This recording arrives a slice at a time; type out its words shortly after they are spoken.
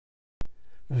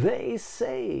They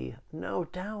say no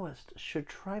Taoist should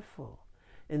trifle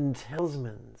in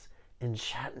talismans,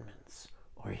 enchantments,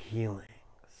 or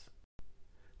healings.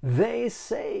 They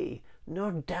say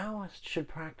no Taoist should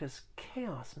practice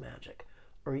chaos magic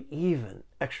or even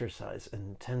exercise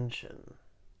intention.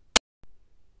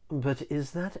 But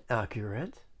is that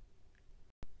accurate?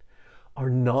 Are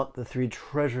not the three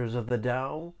treasures of the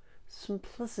Tao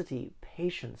simplicity,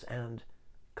 patience, and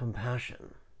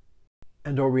compassion?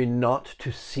 And are we not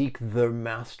to seek their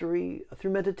mastery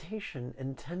through meditation,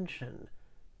 intention,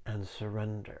 and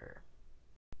surrender?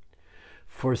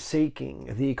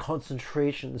 Forsaking the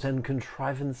concentrations and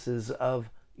contrivances of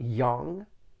yang,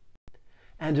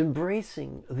 and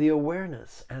embracing the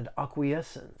awareness and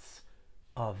acquiescence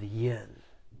of yin,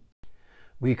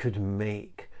 we could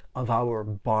make of our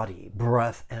body,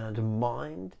 breath, and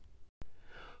mind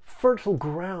fertile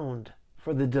ground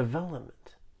for the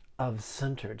development of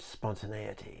centered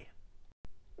spontaneity,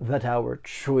 that our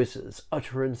choices,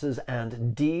 utterances,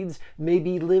 and deeds may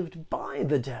be lived by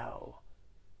the Tao,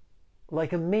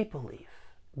 like a maple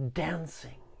leaf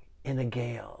dancing in a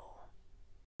gale.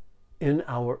 In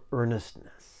our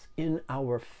earnestness, in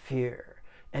our fear,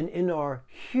 and in our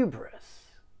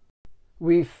hubris,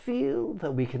 we feel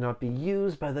that we cannot be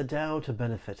used by the Tao to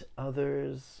benefit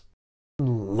others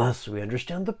unless we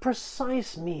understand the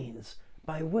precise means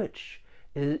by which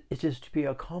it is to be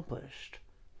accomplished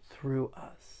through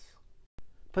us.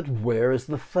 But where is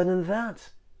the fun in that?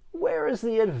 Where is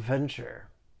the adventure?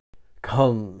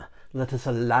 Come, let us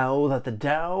allow that the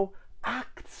Tao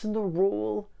acts in the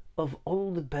role of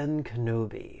old Ben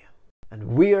Kenobi, and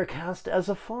we are cast as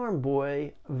a farm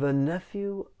boy, the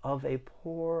nephew of a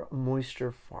poor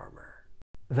moisture farmer,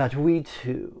 that we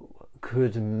too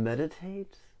could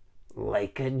meditate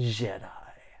like a Jedi.